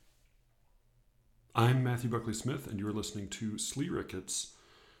I'm Matthew Buckley Smith, and you're listening to Slee Ricketts.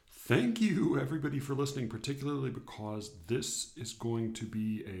 Thank you, everybody, for listening, particularly because this is going to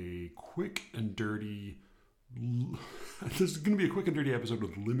be a quick and dirty. This is going to be a quick and dirty episode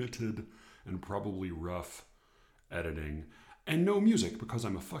with limited and probably rough editing and no music because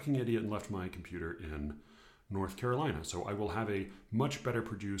I'm a fucking idiot and left my computer in North Carolina. So I will have a much better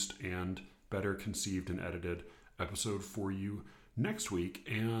produced and better conceived and edited episode for you next week,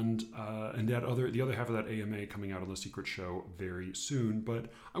 and the other half of that AMA coming out on The Secret Show very soon. But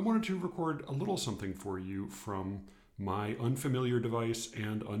I wanted to record a little something for you from my unfamiliar device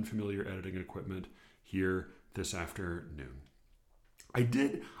and unfamiliar editing equipment here this afternoon. I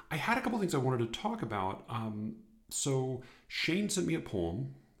had a couple things I wanted to talk about. So Shane sent me a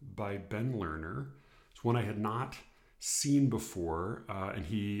poem by Ben Lerner. It's one I had not seen before, and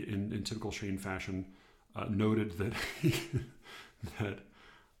he, in typical Shane fashion, noted that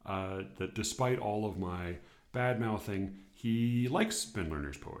that despite all of my bad mouthing, he likes Ben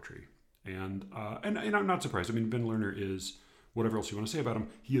Lerner's poetry, and I'm not surprised. I mean, Ben Lerner is, whatever else you want to say about him,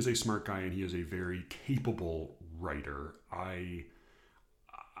 he is a smart guy and he is a very capable writer. I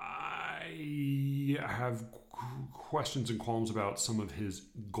have questions and qualms about some of his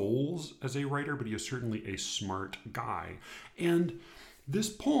goals as a writer, but he is certainly a smart guy. And this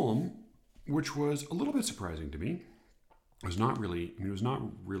poem, which was a little bit surprising to me, was not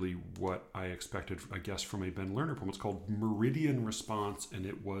really what I expected, I guess, from a Ben Lerner poem. It's called Meridian Response, and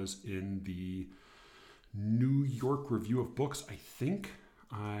it was in the New York Review of Books, I think.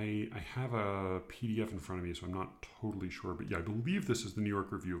 I have a PDF in front of me, so I'm not totally sure. But yeah, I believe this is the New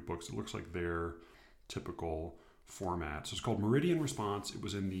York Review of Books. It looks like their typical format. So it's called Meridian Response. It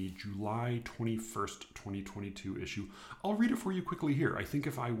was in the July 21st, 2022 issue. I'll read it for you quickly here. I think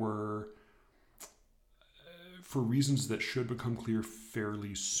if I were, for reasons that should become clear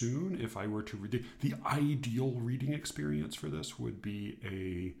fairly soon, if I were to read the ideal reading experience for this would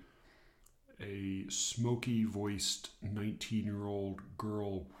be a smoky-voiced 19-year-old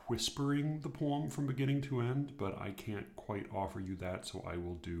girl whispering the poem from beginning to end, but I can't quite offer you that, so I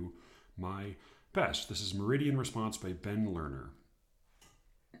will do my best. This is Meridian Response by Ben Lerner.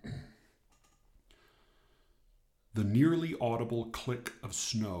 The nearly audible click of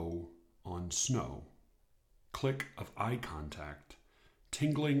snow on snow. Click of eye contact,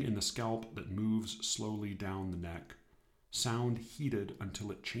 tingling in the scalp that moves slowly down the neck, sound heated until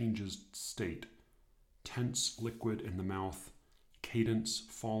it changes state, tense liquid in the mouth, cadence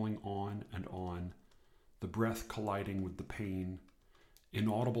falling on and on, the breath colliding with the pain,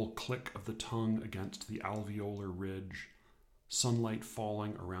 inaudible click of the tongue against the alveolar ridge, sunlight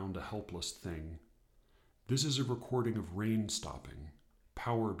falling around a helpless thing. This is a recording of rain stopping,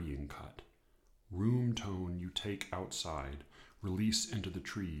 power being cut. Room tone you take outside, release into the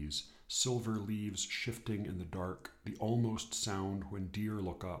trees, silver leaves shifting in the dark, the almost sound when deer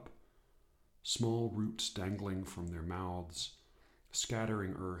look up. Small roots dangling from their mouths,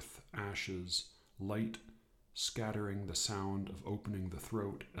 scattering earth, ashes, light, scattering the sound of opening the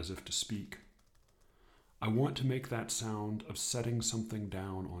throat as if to speak. I want to make that sound of setting something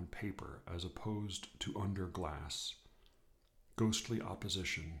down on paper as opposed to under glass. Ghostly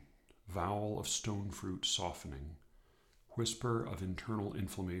opposition. Vowel of stone fruit softening, whisper of internal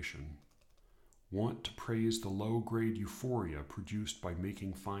inflammation. Want to praise the low-grade euphoria produced by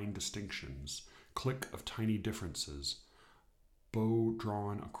making fine distinctions, click of tiny differences, bow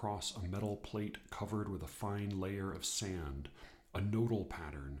drawn across a metal plate covered with a fine layer of sand, a nodal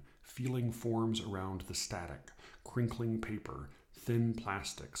pattern, feeling forms around the static, crinkling paper, thin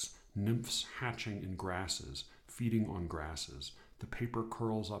plastics, nymphs hatching in grasses, feeding on grasses. The paper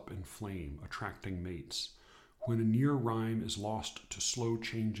curls up in flame, attracting mates. When a near rhyme is lost to slow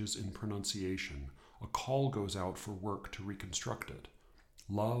changes in pronunciation, a call goes out for work to reconstruct it.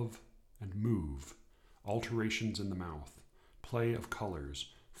 Love and move, alterations in the mouth, play of colors,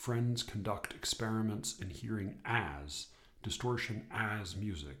 friends conduct experiments in hearing as, distortion as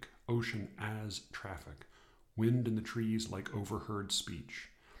music, ocean as traffic, wind in the trees like overheard speech.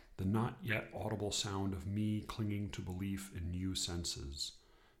 The not yet audible sound of me clinging to belief in new senses,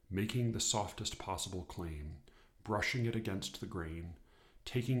 making the softest possible claim, brushing it against the grain,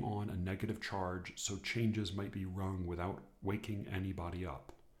 taking on a negative charge so changes might be wrung without waking anybody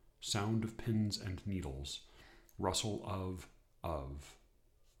up, sound of pins and needles, rustle of.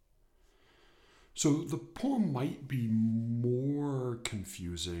 So the poem might be more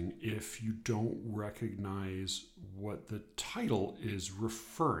confusing if you don't recognize what the title is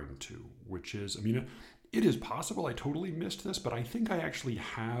referring to, which is, It is possible I totally missed this, but I think I actually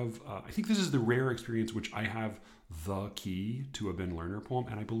have. I think this is the rare experience which I have the key to a Ben Lerner poem,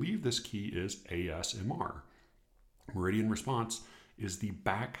 and I believe this key is ASMR. Meridian response is the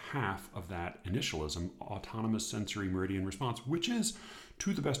back half of that initialism, autonomous sensory meridian response, which is,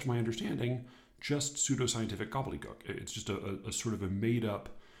 to the best of my understanding, just pseudoscientific gobbledygook. It's just a sort of a made-up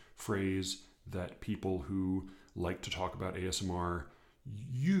phrase that people who like to talk about ASMR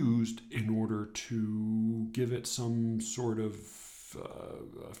used in order to give it some sort of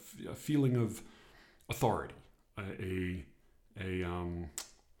a feeling of authority, a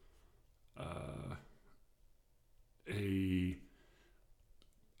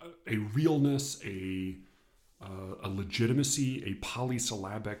realness, a legitimacy, a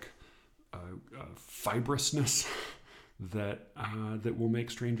polysyllabic fibrousness that will make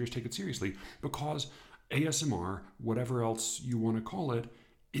strangers take it seriously, because ASMR, whatever else you want to call it,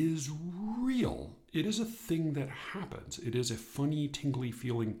 is real. It is a thing that happens. It is a funny, tingly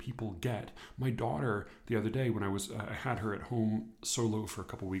feeling people get. My daughter, the other day, when I had her at home solo for a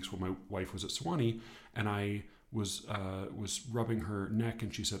couple weeks while my wife was at Sewanee, and I was rubbing her neck,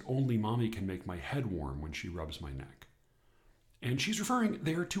 and she said, "Only mommy can make my head warm when she rubs my neck." And she's referring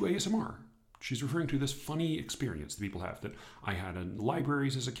there to ASMR. She's referring to this funny experience that people have that I had in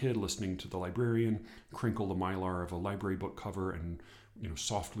libraries as a kid, listening to the librarian crinkle the mylar of a library book cover and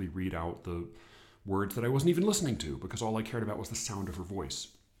softly read out the words that I wasn't even listening to because all I cared about was the sound of her voice.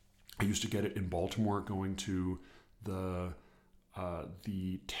 I used to get it in Baltimore going to the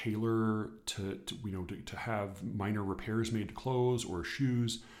tailor to have minor repairs made to clothes or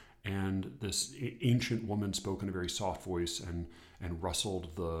shoes, and this ancient woman spoke in a very soft voice and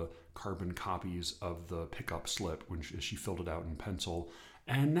rustled the carbon copies of the pickup slip when she filled it out in pencil,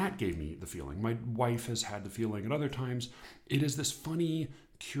 and that gave me the feeling. My wife has had the feeling at other times. It is this funny,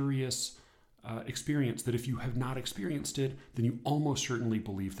 curious experience that if you have not experienced it, then you almost certainly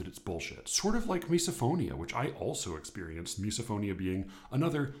believe that it's bullshit. Sort of like misophonia, which I also experienced. Misophonia being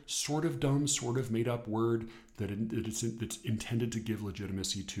another sort of dumb, sort of made up word that's intended to give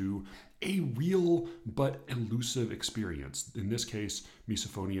legitimacy to a real but elusive experience. In this case,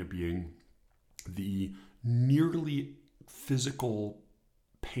 misophonia being the nearly physical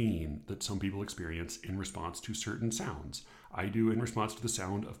pain that some people experience in response to certain sounds. I do in response to the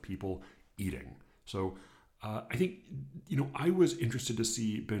sound of people eating. So I think, I was interested to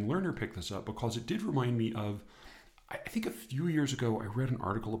see Ben Lerner pick this up because it did remind me of, I think a few years ago, I read an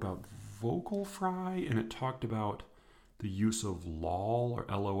article about vocal fry, and it talked about the use of lol or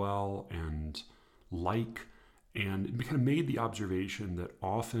LOL and like, and it kind of made the observation that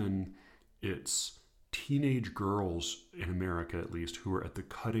often it's teenage girls in America, at least, who are at the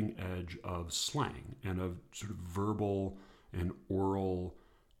cutting edge of slang and of sort of verbal and oral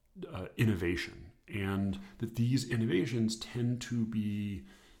innovation, and that these innovations tend to be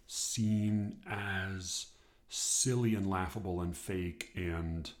seen as silly and laughable and fake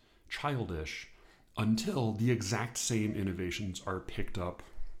and childish until the exact same innovations are picked up,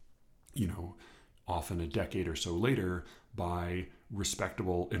 often a decade or so later by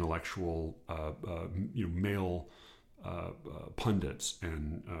respectable intellectual, male pundits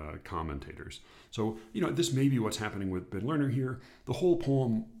and commentators. So, this may be what's happening with Ben Lerner here. The whole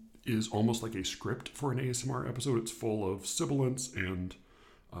poem is almost like a script for an ASMR episode. It's full of sibilants and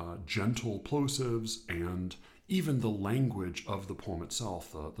gentle plosives, and even the language of the poem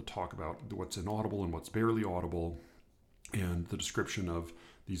itself, the talk about what's inaudible and what's barely audible, and the description of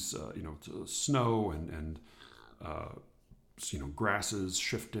these, snow and grasses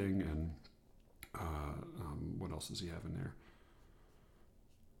shifting, and what else does he have in there?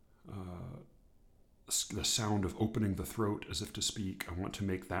 The sound of opening the throat as if to speak. I want to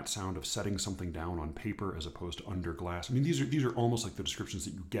make that sound of setting something down on paper as opposed to under glass. I mean, these are almost like the descriptions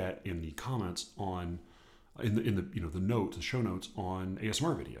that you get in the comments on in the notes, the show notes on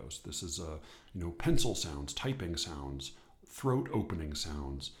ASMR videos. This is pencil sounds, typing sounds, throat opening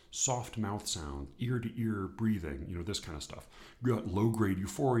sounds, soft mouth sound, ear to ear breathing, this kind of stuff. We got low grade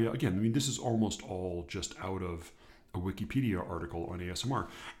euphoria. Again, this is almost all just out of a Wikipedia article on ASMR.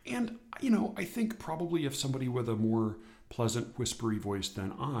 And, I think probably if somebody with a more pleasant, whispery voice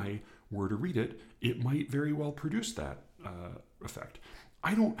than I were to read it, it might very well produce that effect.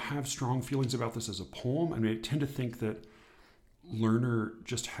 I don't have strong feelings about this as a poem. I tend to think that Lerner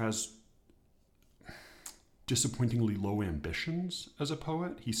just has disappointingly low ambitions as a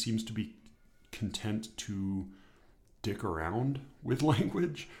poet. He seems to be content to dick around with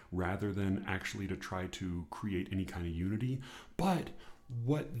language rather than actually to try to create any kind of unity. But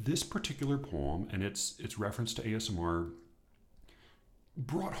what this particular poem and its reference to ASMR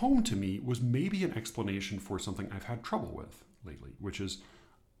brought home to me was maybe an explanation for something I've had trouble with lately, which is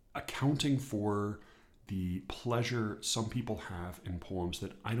accounting for the pleasure some people have in poems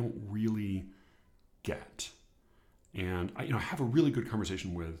that I don't really get. And I have a really good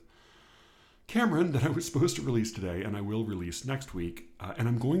conversation with Cameron that I was supposed to release today, and I will release next week. And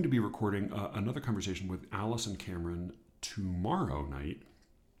I'm going to be recording another conversation with Alice and Cameron tomorrow night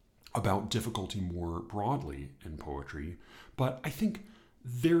about difficulty more broadly in poetry. But I think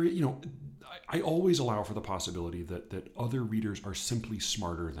I always allow for the possibility that other readers are simply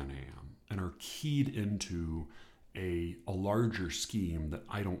smarter than I am and are keyed into a larger scheme that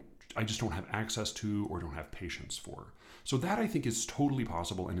I just don't have access to or don't have patience for. So that I think is totally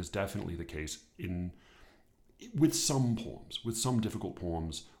possible and is definitely the case with some poems, with some difficult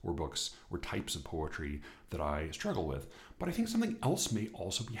poems or books or types of poetry that I struggle with. But I think something else may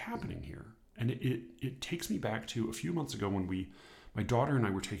also be happening here. And it takes me back to a few months ago when my daughter and I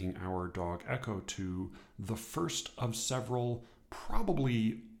were taking our dog Echo to the first of several,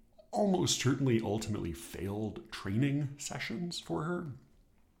 probably almost certainly ultimately failed training sessions for her.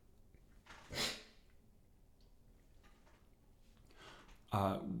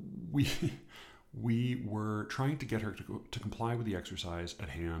 We were trying to get her to comply with the exercise at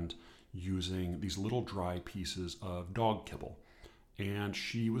hand using these little dry pieces of dog kibble. And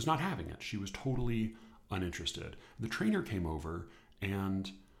she was not having it. She was totally uninterested. The trainer came over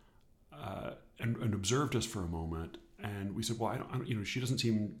and observed us for a moment. And we said, well, I don't, she doesn't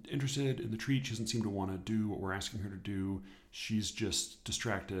seem interested in the treat. She doesn't seem to want to do what we're asking her to do. She's just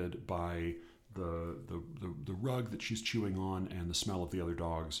distracted by the rug that she's chewing on and the smell of the other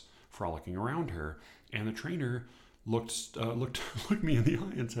dogs frolicking around her. And the trainer looked me in the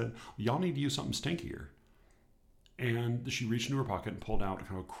eye and said, y'all need to use something stinkier. And she reached into her pocket and pulled out a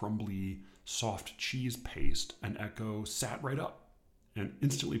kind of crumbly, soft cheese paste, and Echo sat right up and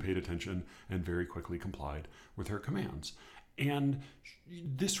instantly paid attention and very quickly complied with her commands. And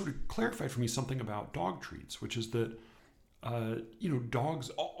this sort of clarified for me something about dog treats, which is that dogs,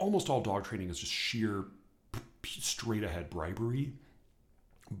 almost all dog training is just sheer straight ahead bribery.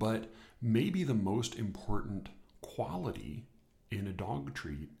 But maybe the most important quality in a dog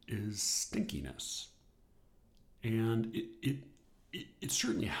treat is stinkiness. And it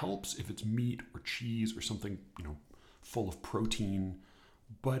certainly helps if it's meat or cheese or something, full of protein,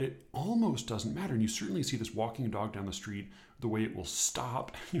 but it almost doesn't matter. And you certainly see this walking dog down the street, the way it will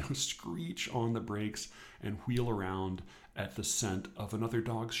stop, screech on the brakes and wheel around at the scent of another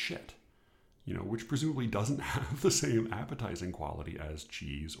dog's shit, which presumably doesn't have the same appetizing quality as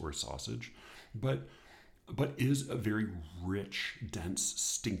cheese or sausage, but is a very rich, dense,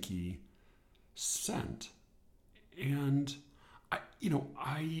 stinky scent. And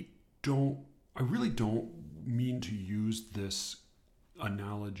I really don't mean to use this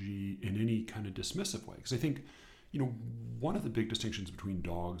analogy in any kind of dismissive way, because I think, one of the big distinctions between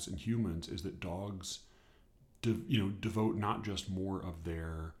dogs and humans is that dogs, devote not just more of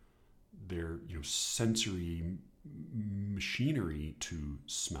their sensory machinery to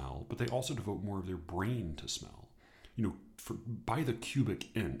smell, but they also devote more of their brain to smell. By the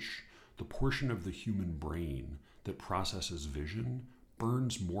cubic inch, the portion of the human brain that processes vision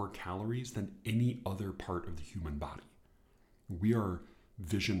burns more calories than any other part of the human body. We are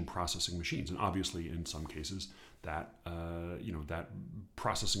vision processing machines, and obviously in some cases that that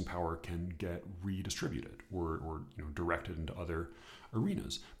processing power can get redistributed or directed into other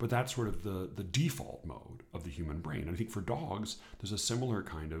arenas. But that's sort of the default mode of the human brain. And I think for dogs, there's a similar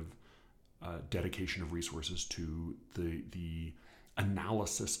kind of dedication of resources to the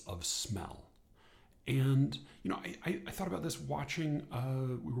analysis of smell. And, I thought about this watching,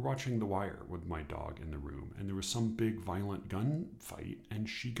 we were watching The Wire with my dog in the room, and there was some big violent gunfight, and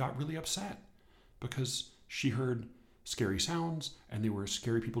she got really upset because she heard scary sounds and there were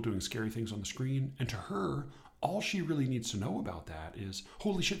scary people doing scary things on the screen. And to her, all she really needs to know about that is,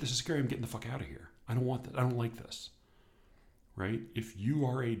 holy shit, this is scary. I'm getting the fuck out of here. I don't want that. I don't like this. Right? If you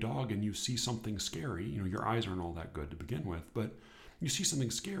are a dog and you see something scary, your eyes aren't all that good to begin with, but you see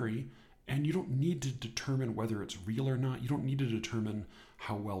something scary, and you don't need to determine whether it's real or not. You don't need to determine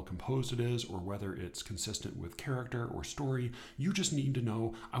how well composed it is or whether it's consistent with character or story. You just need to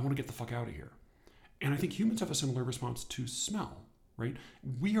know, I want to get the fuck out of here. And I think humans have a similar response to smell, right?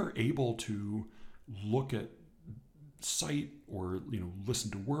 We are able to look at sight or listen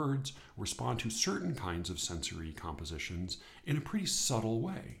to words, respond to certain kinds of sensory compositions in a pretty subtle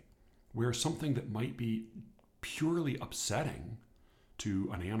way, where something that might be purely upsetting to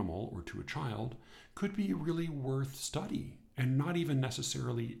an animal or to a child could be really worth study, and not even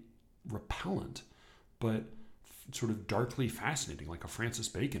necessarily repellent, but sort of darkly fascinating, like a Francis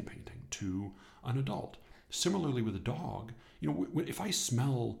Bacon painting, to an adult. Similarly with a dog, if I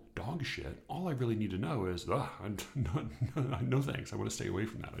smell dog shit, all I really need to know is, no thanks. I want to stay away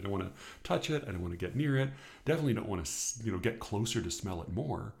from that. I don't want to touch it. I don't want to get near it. Definitely don't want to, get closer to smell it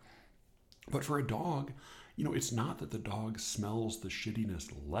more. But for a dog, it's not that the dog smells the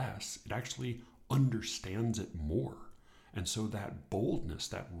shittiness less. It actually understands it more. And so that boldness,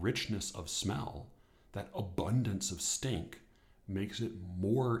 that richness of smell, that abundance of stink makes it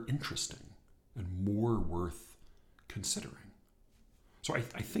more interesting and more worth considering. So I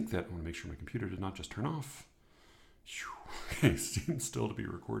think that I want to make sure my computer did not just turn off. Okay, seems still to be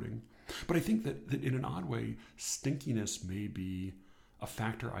recording. But I think that in an odd way, stinkiness may be a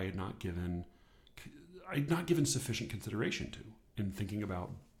factor I had not given sufficient consideration to in thinking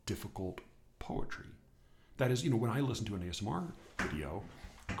about difficult poetry. That is, when I listen to an ASMR video,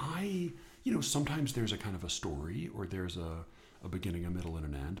 sometimes there's a kind of a story or there's a beginning, a middle, and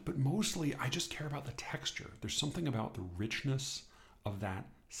an end, but mostly I just care about the texture. There's something about the richness of that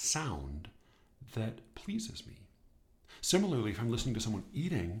sound that pleases me. Similarly, if I'm listening to someone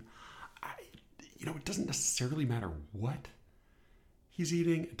eating, it doesn't necessarily matter what he's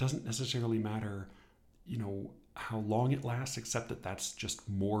eating. It doesn't necessarily matter, how long it lasts, except that that's just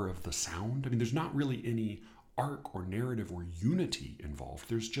more of the sound. I mean, there's not really any arc or narrative or unity involved.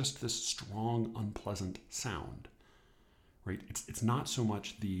 There's just this strong, unpleasant sound, right? It's not so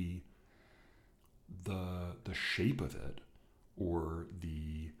much the shape of it or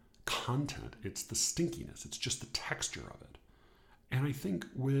the content. It's the stinkiness. It's just the texture of it. And I think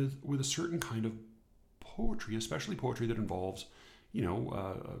with a certain kind of poetry, especially poetry that involves,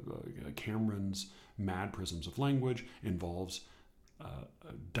 Cameron's Mad Prisms of Language, involves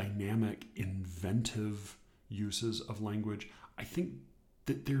dynamic, inventive uses of language, I think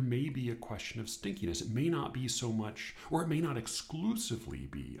that there may be a question of stinkiness. It may not be so much, or it may not exclusively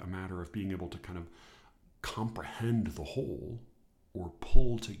be a matter of being able to kind of comprehend the whole or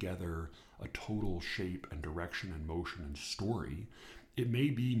pull together a total shape and direction and motion and story. It may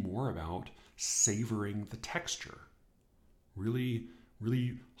be more about savoring the texture, really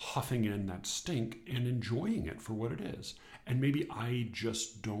huffing in that stink and enjoying it for what it is. And maybe I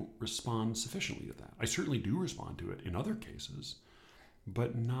just don't respond sufficiently to that. I certainly do respond to it in other cases,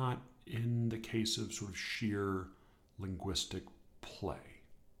 but not in the case of sort of sheer linguistic play.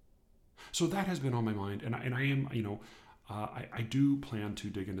 So that has been on my mind, and I am, I do plan to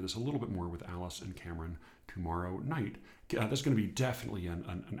dig into this a little bit more with Alice and Cameron tomorrow night. There's going to be definitely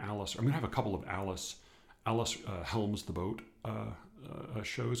an Alice. I'm going to have a couple of Alice helms the boat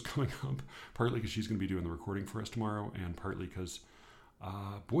shows coming up, partly because she's going to be doing the recording for us tomorrow, and partly because,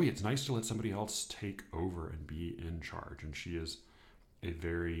 it's nice to let somebody else take over and be in charge. And she is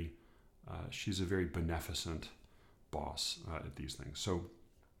she's a very beneficent boss at these things. So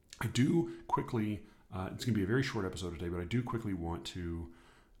I do quickly, it's going to be a very short episode today, but I do quickly want to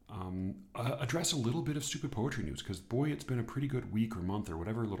address a little bit of stupid poetry news, because it's been a pretty good week or month or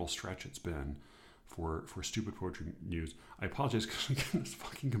whatever little stretch it's been for stupid poetry news. I apologize because this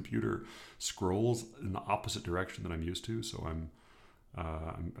fucking computer scrolls in the opposite direction that I'm used to, so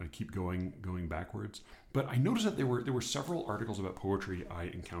I keep going backwards. But I noticed that there were several articles about poetry I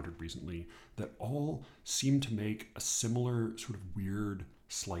encountered recently that all seem to make a similar sort of weird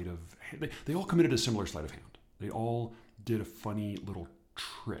sleight of hand. They all committed a similar sleight of hand. They all did a funny little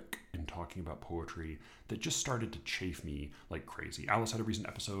trick in talking about poetry that just started to chafe me like crazy. Alice had a recent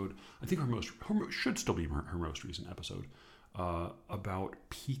episode, I think her should still be her most recent episode, about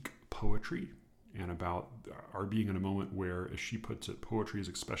peak poetry and about our being in a moment where, as she puts it, poetry is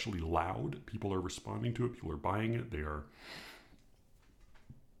especially loud. People are responding to it. People are buying it. They are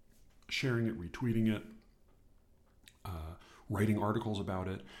sharing it, retweeting it, writing articles about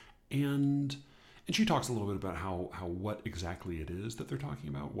it. And she talks a little bit about how what exactly it is that they're talking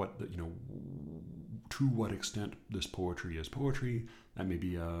about, to what extent this poetry is poetry. That may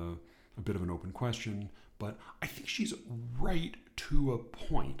be a bit of an open question, but I think she's right to a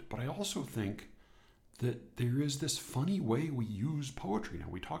point. But I also think that there is this funny way we use poetry now.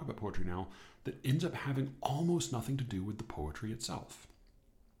 We talk about poetry now that ends up having almost nothing to do with the poetry itself.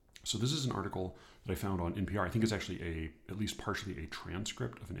 So this is an article that I found on NPR. I think it's actually at least partially a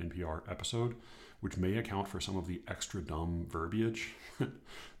transcript of an NPR episode, which may account for some of the extra dumb verbiage.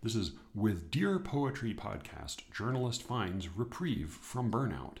 This is, "With Dear Poetry Podcast, Journalist Finds Reprieve from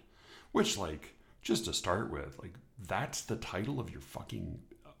Burnout." Which, just to start with, that's the title of your fucking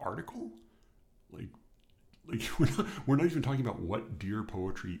article? We're not even talking about what Dear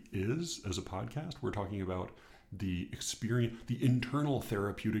Poetry is as a podcast. We're talking about the experience, the internal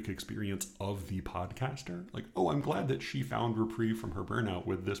therapeutic experience of the podcaster. Like, oh, I'm glad that she found reprieve from her burnout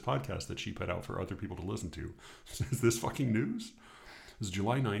with this podcast that she put out for other people to listen to. Is this fucking news? This is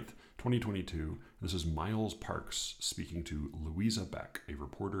July 9th, 2022. This is Miles Parks speaking to Louisa Beck, a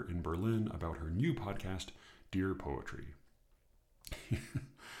reporter in Berlin, about her new podcast, Dear Poetry.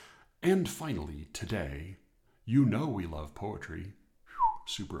 And finally, today, you know we love poetry.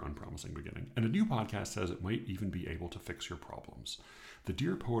 Super unpromising beginning. And a new podcast says it might even be able to fix your problems. The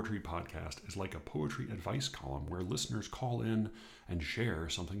Dear Poetry podcast is like a poetry advice column where listeners call in and share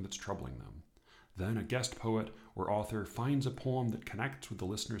something that's troubling them. Then a guest poet or author finds a poem that connects with the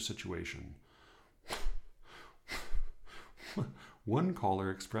listener's situation. One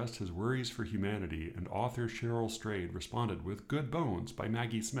caller expressed his worries for humanity, and author Cheryl Strayed responded with Good Bones by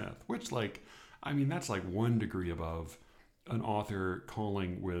Maggie Smith, which, that's like 1 degree above an author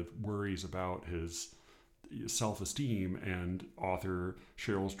calling with worries about his self-esteem and author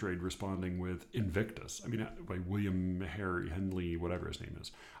Cheryl Strayed responding with Invictus. By William Harry Henley, whatever his name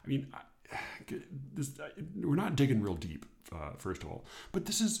is. We're not digging real deep, first of all. But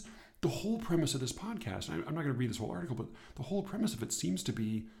this is the whole premise of this podcast. I'm not going to read this whole article, but the whole premise of it seems to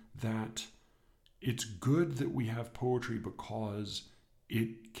be that it's good that we have poetry because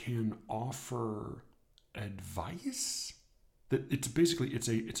it can offer advice. That it's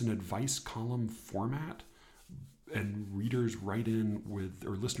an advice column format, and readers write in with,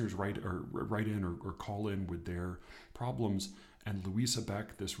 or listeners write in or call in with their problems, and Louisa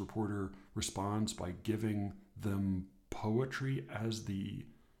Beck, this reporter, responds by giving them poetry as the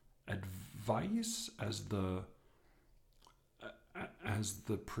advice, as the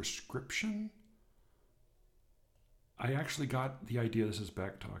prescription. I actually got the idea, this is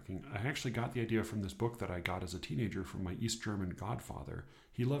Beck talking, I actually got the idea from this book that I got as a teenager from my East German godfather.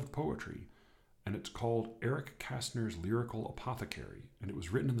 He loved poetry, and it's called Eric Kastner's Lyrical Apothecary, and it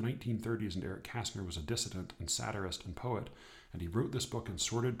was written in the 1930s, and Eric Kastner was a dissident and satirist and poet, and he wrote this book and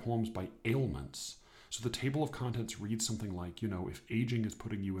sorted poems by ailments. So the table of contents reads something like, if aging is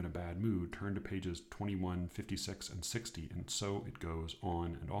putting you in a bad mood, turn to pages 21, 56, and 60, and so it goes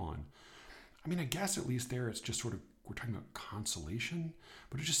on and on. I guess at least there it's just sort of, we're talking about consolation,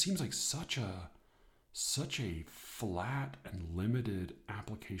 but it just seems like such a flat and limited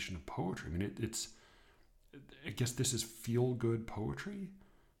application of poetry. I guess this is feel-good poetry.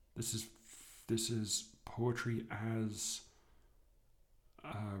 This is poetry as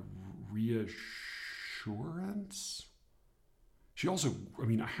reassurance. She also,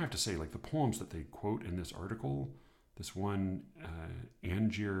 I have to say, the poems that they quote in this article, this one,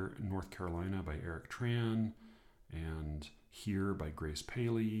 Angier, North Carolina by Eric Tran, and Here by Grace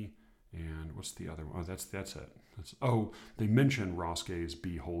Paley, and what's the other one? Oh, that's it. They mention Roske's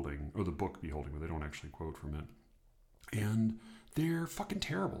Beholding, or the book Beholding, but they don't actually quote from it. And they're fucking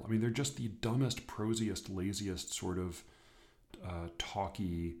terrible. They're just the dumbest, prosiest, laziest sort of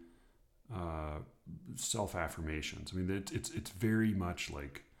talky self-affirmations. It's very much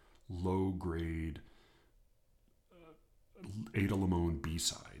like low-grade Ada Limon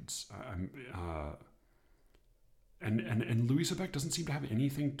B-sides. And Louisa Beck doesn't seem to have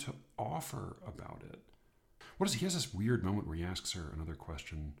anything to offer about it. He has this weird moment where he asks her another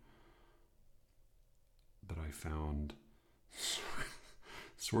question that I found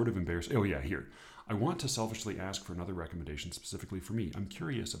sort of embarrassing. Oh yeah, here. I want to selfishly ask for another recommendation specifically for me. I'm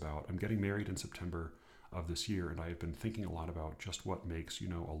getting married in September of this year, and I have been thinking a lot about just what makes,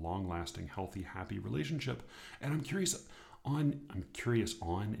 a long-lasting, healthy, happy relationship. And I'm curious on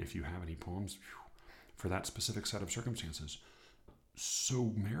if you have any poems for that specific set of circumstances.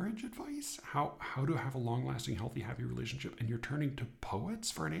 So marriage advice? How to have a long-lasting, healthy, happy relationship? And you're turning to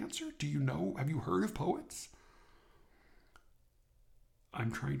poets for an answer? Have you heard of poets? I'm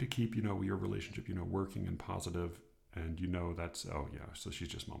trying to keep, your relationship, working and positive, and that's, oh yeah, so she's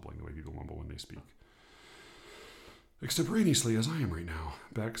just mumbling the way people mumble when they speak. Extemporaneously, as I am right now,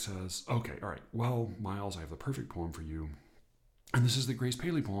 Beck says, okay, all right, well, Miles, I have the perfect poem for you. And this is the Grace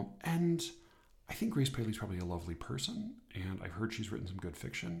Paley poem, and I think Grace Paley's probably a lovely person, and I've heard she's written some good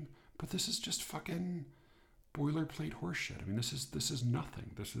fiction, but this is just fucking boilerplate horseshit. This is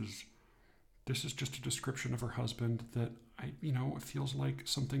nothing. This is just a description of her husband that it feels like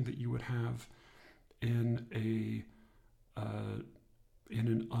something that you would have in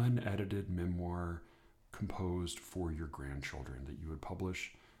an unedited memoir composed for your grandchildren that you would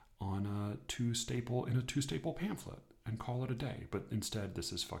publish on a two-staple pamphlet and call it a day. But instead,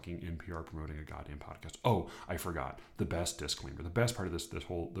 this is fucking NPR promoting a goddamn podcast. Oh, I forgot the best disclaimer. The best part of the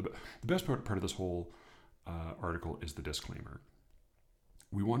best part of this whole article is the disclaimer.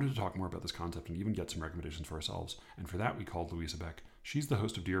 we wanted to talk more about this concept and even get some recommendations for ourselves. And for that, we called Louisa Beck. She's the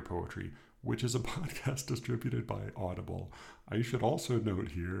host of Dear Poetry, which is a podcast distributed by Audible. I should also note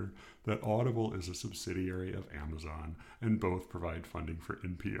here that Audible is a subsidiary of Amazon, and both provide funding for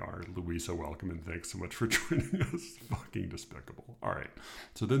NPR. Louisa, welcome, and thanks so much for joining us. Fucking despicable. All right.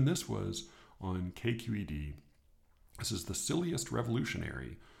 So then this was on KQED. This is The Silliest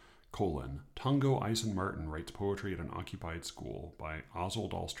Revolutionary, Tungo Eisen-Martin writes poetry at an occupied school by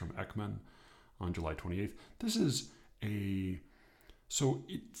Ozil Dahlstrom Ekman on July 28th. This is so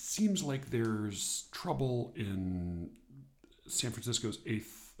it seems like there's trouble in San Francisco's in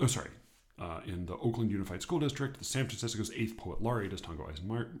the Oakland Unified School District. The San Francisco's 8th poet laureate is Tungo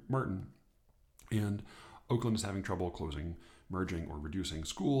Eisen-Martin. And Oakland is having trouble closing, merging, or reducing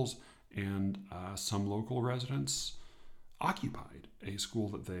schools. And some local residents occupied a school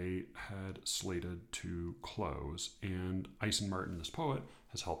that they had slated to close. And Eisen-Martin, this poet,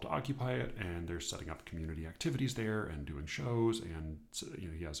 has helped to occupy it, and they're setting up community activities there and doing shows, and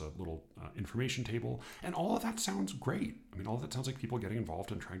he has a little information table, and all of that sounds great. I mean, all of that sounds like people getting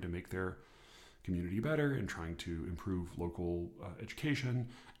involved and trying to make their community better and trying to improve local education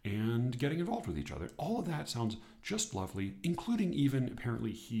and getting involved with each other. All of that sounds just lovely, including even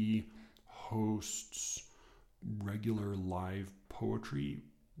apparently he hosts regular live poetry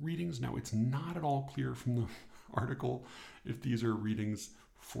readings. Now, it's not at all clear from the article if these are readings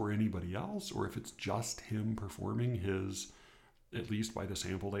for anybody else or if it's just him performing his, at least by the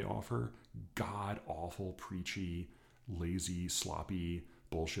sample they offer, god-awful, preachy, lazy, sloppy,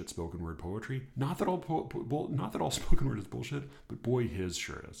 bullshit spoken word poetry. Not that all spoken word is bullshit, but boy, his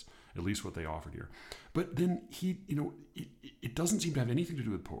sure is. At least what they offered here. But then it doesn't seem to have anything to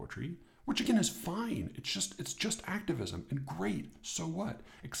do with poetry, which again is fine. It's just activism, and great. So what?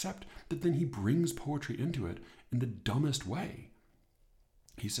 Except that then he brings poetry into it in the dumbest way.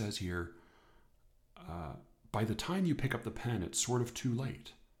 He says here, by the time you pick up the pen, it's sort of too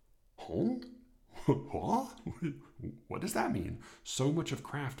late. Huh? What does that mean? So much of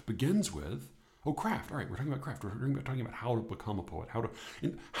craft begins with, craft. All right, we're talking about craft. We're talking about how to become a poet,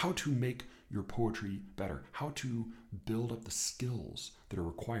 how to make your poetry better, how to build up the skills that are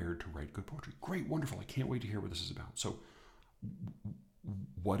required to write good poetry. Great, wonderful. I can't wait to hear what this is about. So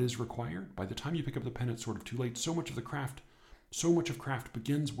what is required? By the time you pick up the pen, it's sort of too late. So much of craft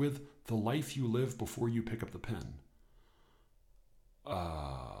begins with the life you live before you pick up the pen.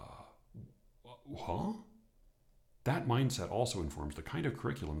 That mindset also informs the kind of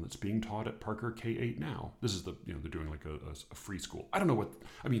curriculum that's being taught at Parker K-8 now. This is they're doing like a free school. I don't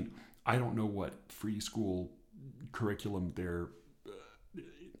know what free school curriculum they're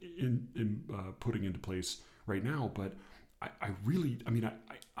putting into place right now, but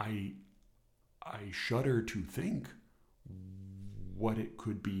I shudder to think what it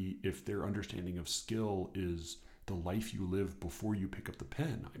could be if their understanding of skill is the life you live before you pick up the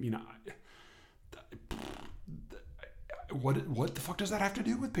pen. I mean, what the fuck does that have to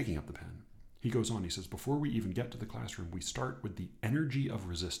do with picking up the pen? He goes on, he says, before we even get to the classroom, we start with the energy of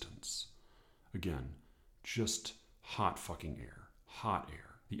resistance. Again, just hot fucking air,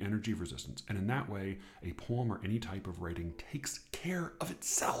 the energy of resistance. And in that way, a poem or any type of writing takes care of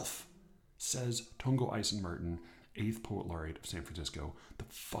itself, says Tungo Eisen-Martin, 8th Poet Laureate of San Francisco. The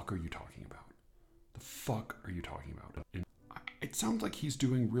fuck are you talking about? And it sounds like he's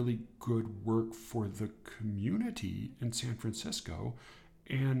doing really good work for the community in San Francisco,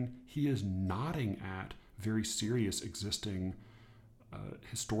 and he is nodding at very serious existing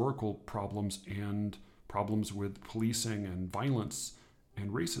historical problems and problems with policing and violence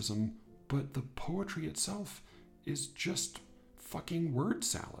and racism, but the poetry itself is just fucking word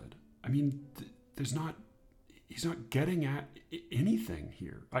salad. I mean, he's not getting at anything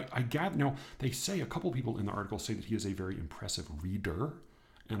here. I gather, now they say, a couple people in the article say that he is a very impressive reader,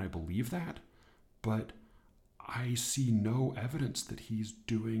 and I believe that, but I see no evidence that he's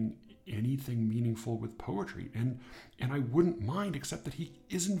doing anything meaningful with poetry. And I wouldn't mind, except that he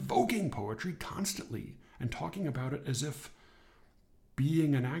is invoking poetry constantly and talking about it as if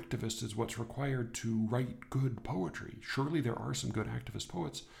being an activist is what's required to write good poetry. Surely there are some good activist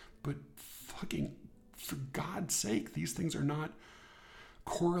poets, but fucking, for God's sake, these things are not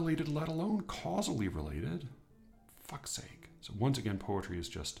correlated, let alone causally related. Fuck's sake. So once again, poetry is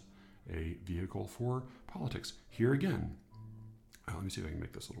just a vehicle for politics. Here again, let me see if I can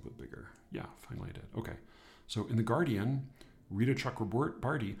make this a little bit bigger. Yeah, finally I did. Okay. So in The Guardian, Rita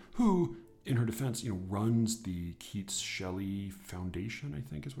Chakrabarty, who, in her defense, runs the Keats Shelley Foundation, I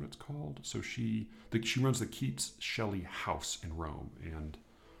think is what it's called. So she runs the Keats Shelley House in Rome and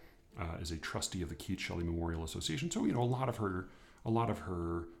is a trustee of the Keats Shelley Memorial Association. So, a lot of her a lot of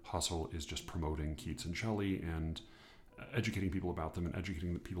her hustle is just promoting Keats and Shelley and educating people about them and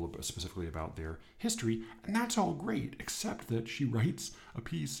educating people specifically about their history. And that's all great, except that she writes a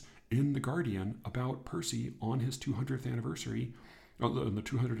piece in The Guardian about Percy on his 200th anniversary, on the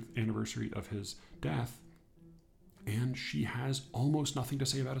 200th anniversary of his death, and she has almost nothing to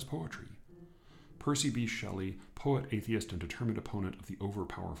say about his poetry. Percy B. Shelley, poet, atheist, and determined opponent of the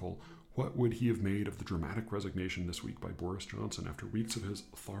overpowerful, what would he have made of the dramatic resignation this week by Boris Johnson after weeks of his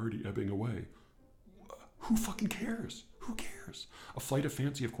authority ebbing away? Who fucking cares? Who cares? A flight of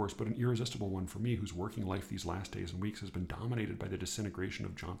fancy, of course, but an irresistible one for me, whose working life these last days and weeks has been dominated by the disintegration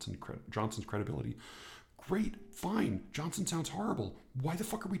of Johnson's credibility. Great, fine, Johnson sounds horrible. Why the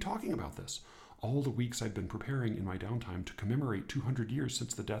fuck are we talking about this? All the weeks I've been preparing in my downtime to commemorate 200 years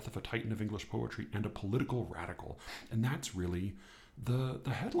since the death of a titan of English poetry and a political radical. And that's really the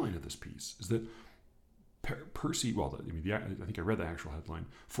headline of this piece, is that Percy, well, I think I read the actual headline.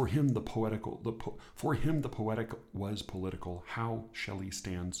 For him, the poetic was political. How Shelley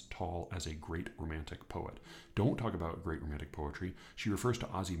stands tall as a great romantic poet. Don't talk about great romantic poetry. She refers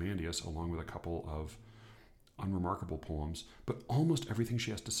to Ozymandias along with a couple of unremarkable poems, but almost everything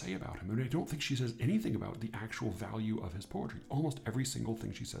she has to say about him. And I don't think she says anything about the actual value of his poetry. Almost every single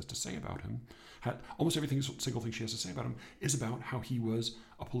thing she says to say about him, almost every single thing she has to say about him is about how he was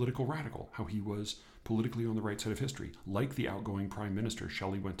a political radical, how he was politically on the right side of history. Like the outgoing prime minister,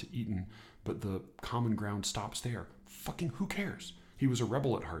 Shelley went to Eton, but the common ground stops there. Fucking who cares? He was a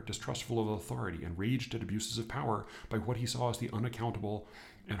rebel at heart, distrustful of authority, and raged at abuses of power by what he saw as the unaccountable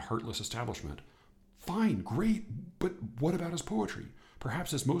and heartless establishment. Fine, great, but what about his poetry?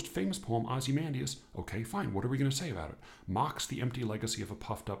 Perhaps his most famous poem, Ozymandias, okay, fine, what are we going to say about it? Mocks the empty legacy of a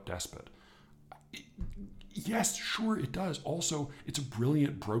puffed-up despot. Yes, sure, it does. Also, it's a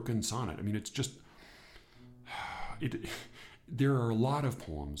brilliant broken sonnet. I mean, it's just... There are a lot of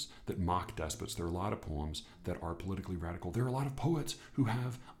poems that mock despots. There are a lot of poems that are politically radical. There are a lot of poets who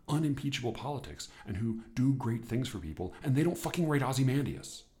have unimpeachable politics and who do great things for people, and they don't fucking write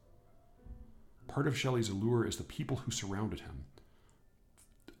Ozymandias. Part of Shelley's allure is the people who surrounded him.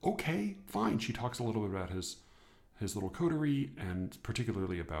 Okay, fine. She talks a little bit about his little coterie, and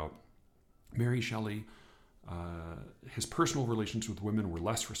particularly about Mary Shelley. His personal relations with women were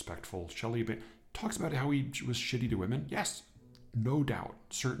less respectful. Shelley talks about how he was shitty to women. Yes, no doubt,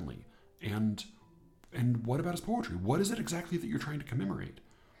 certainly. And what about his poetry? What is it exactly that you're trying to commemorate?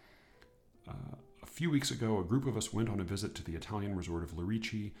 A few weeks ago, a group of us went on a visit to the Italian resort of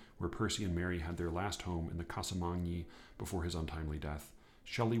Lerici, where Percy and Mary had their last home in the Casa Magni before his untimely death.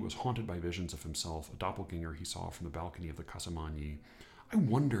 Shelley was haunted by visions of himself, a doppelganger he saw from the balcony of the Casa Magni. I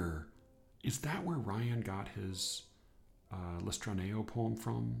wonder, is that where Ryan got his L'Estraneo poem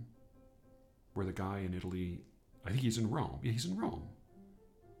from? Where the guy in Italy, I think he's in Rome. Yeah, he's in Rome.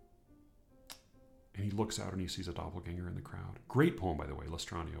 And he looks out and he sees a doppelganger in the crowd. Great poem, by the way,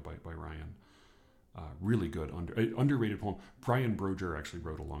 L'Estraneo by Ryan. Really good, underrated poem. Brian Broger actually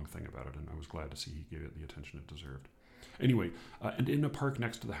wrote a long thing about it, and I was glad to see he gave it the attention it deserved. Anyway, and in a park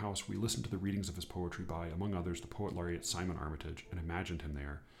next to the house, we listened to the readings of his poetry by, among others, the poet laureate Simon Armitage, and imagined him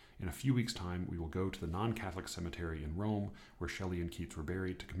there. In a few weeks' time, we will go to the non-Catholic cemetery in Rome, where Shelley and Keats were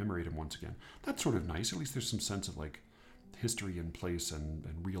buried, to commemorate him once again. That's sort of nice. At least there's some sense of like history and place and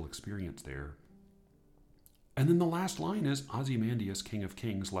real experience there. And then the last line is, Ozymandias, king of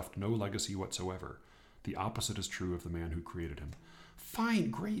kings, left no legacy whatsoever. The opposite is true of the man who created him. Fine,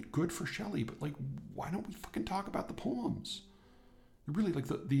 great, good for Shelley, but like, why don't we fucking talk about the poems? Really, like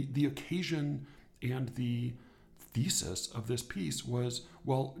the occasion and the thesis of this piece was,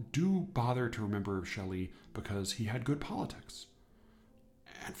 well, do bother to remember Shelley because he had good politics.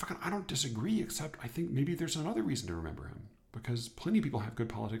 And fucking, I don't disagree, except I think maybe there's another reason to remember him, because plenty of people have good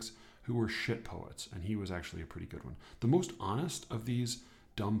politics who were shit poets, and he was actually a pretty good one. The most honest of these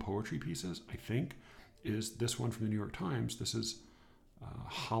dumb poetry pieces, I think, is this one from the New York Times. This is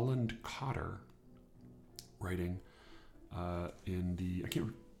Holland Cotter writing in the,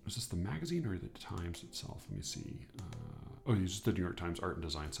 was this the magazine or the Times itself? Let me see. It's just the New York Times art and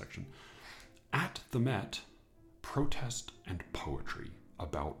design section. At the Met, protest and poetry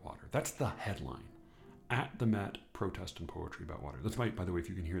about water. That's the headline. At the Met, protest and poetry about water. That's by the way, if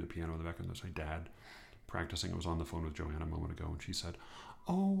you can hear the piano in the background, that's my dad practicing. I was on the phone with Joanna a moment ago, and she said,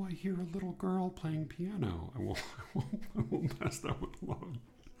 "Oh, I hear a little girl playing piano." I won't pass that one along.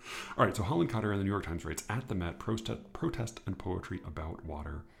 All right, so Holland Cotter in the New York Times writes, at the Met, protest and poetry about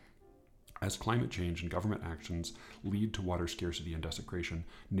water. As climate change and government actions lead to water scarcity and desecration,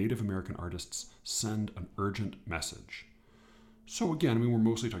 Native American artists send an urgent message. So again, I mean, we're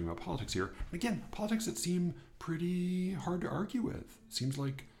mostly talking about politics here. And again, politics that seem pretty hard to argue with. It seems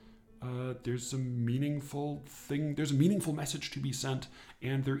like there's a meaningful message to be sent,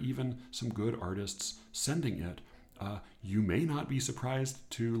 and there are even some good artists sending it. You may not be surprised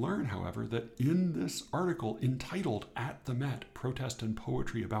to learn, however, that in this article entitled "At the Met: Protest and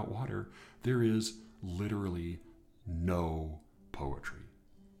Poetry About Water," there is literally no poetry.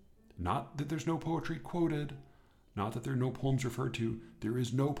 Not that there's no poetry quoted, not that there are no poems referred to. There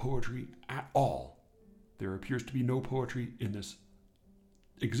is no poetry at all. There appears to be no poetry in this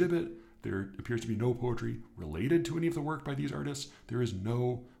exhibit. There appears to be no poetry related to any of the work by these artists. There is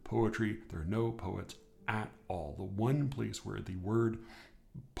no poetry. There are no poets at all. The one place where the word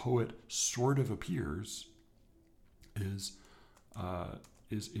poet sort of appears is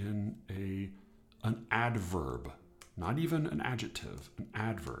in an adverb, not even an adjective, an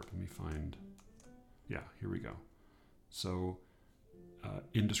adverb. Let me find. Yeah, here we go. So,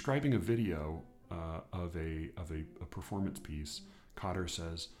 in describing a video of a performance piece, Cotter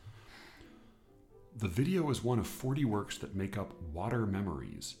says, "The video is one of 40 works that make up Water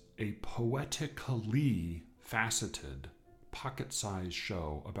Memories, a poetically faceted, pocket-sized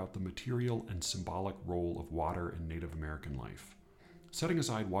show about the material and symbolic role of water in Native American life." Setting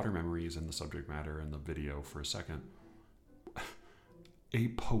aside Water Memories and the subject matter and the video for a second, a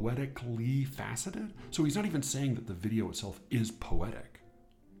poetically faceted? So he's not even saying that the video itself is poetic,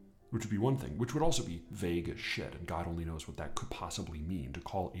 which would be one thing, which would also be vague as shit, and God only knows what that could possibly mean, to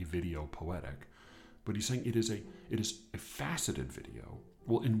call a video poetic. But he's saying it is a faceted video.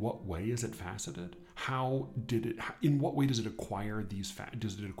 Well, in what way is it faceted? In what way does it acquire these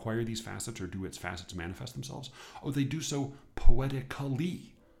facets, or do its facets manifest themselves? Oh, they do so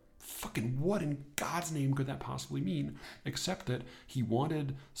poetically. Fucking what in God's name could that possibly mean? Except that he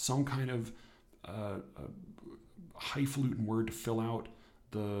wanted some kind of highfalutin word to fill out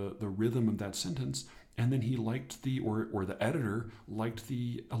the rhythm of that sentence, and then he liked or the editor liked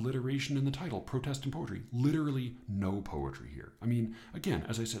the alliteration in the title, Protest and Poetry. Literally no poetry here. I mean, again,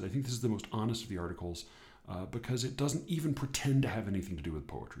 as I said, I think this is the most honest of the articles because it doesn't even pretend to have anything to do with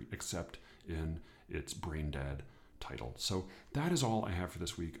poetry, except in its brain-dead title. So that is all I have for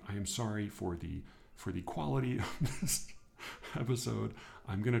this week. I am sorry for the quality of this episode.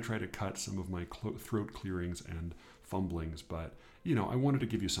 I'm going to try to cut some of my throat clearings and fumblings, but I wanted to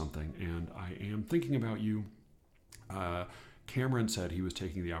give you something, and I am thinking about you. Cameron said he was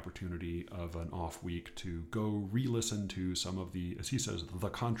taking the opportunity of an off week to go re-listen to some of the, as he says,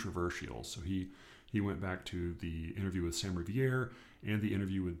 the controversials. So he went back to the interview with Sam Riviere and the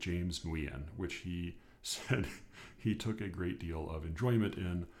interview with James Nguyen, which he said he took a great deal of enjoyment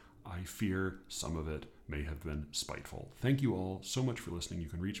in. I fear some of it may have been spiteful. Thank you all so much for listening. You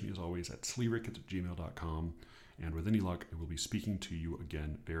can reach me as always at sleerickets@gmail.com. And with any luck, I will be speaking to you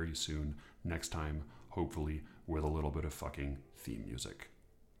again very soon. Next time, hopefully, with a little bit of fucking theme music.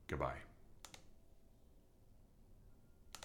 Goodbye.